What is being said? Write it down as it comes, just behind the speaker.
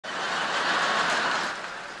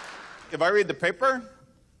if I read the paper,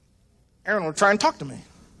 Erin will try and talk to me.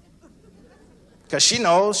 Because she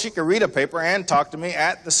knows she can read a paper and talk to me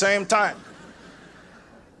at the same time.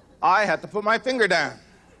 I had to put my finger down.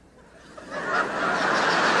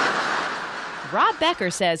 Rob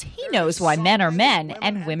Becker says he knows why men are men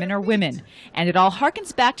and women are women. And it all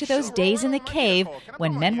harkens back to those days in the cave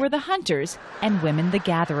when men were the hunters and women the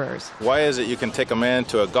gatherers. Why is it you can take a man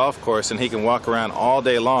to a golf course and he can walk around all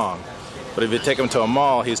day long, but if you take him to a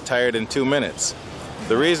mall, he's tired in 2 minutes?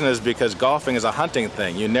 The reason is because golfing is a hunting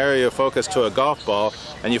thing. You narrow your focus to a golf ball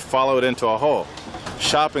and you follow it into a hole.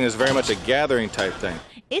 Shopping is very much a gathering type thing.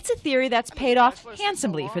 It's a theory that's paid off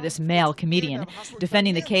handsomely for this male comedian.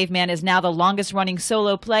 Defending the Caveman is now the longest-running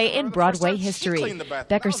solo play in Broadway history.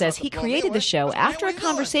 Becker says he created the show after a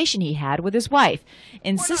conversation he had with his wife,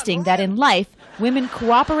 insisting that in life, women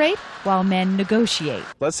cooperate while men negotiate.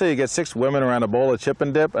 Let's say you get 6 women around a bowl of chip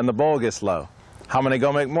and dip and the bowl gets low. How many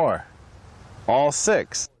go make more? All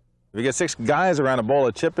 6. If you get 6 guys around a bowl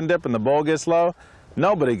of chip and dip and the bowl gets low,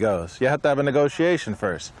 nobody goes. You have to have a negotiation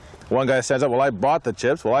first. One guy stands up, well, I bought the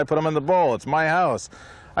chips. Well, I put them in the bowl. It's my house.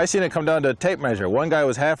 I seen it come down to a tape measure. One guy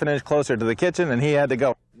was half an inch closer to the kitchen, and he had to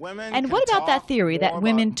go. And what about that theory that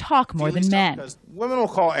women talk more than men? Women will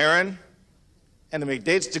call Erin and to make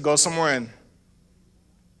dates to go somewhere and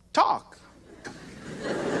talk.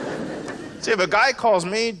 See, if a guy calls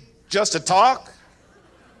me just to talk,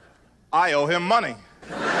 I owe him money.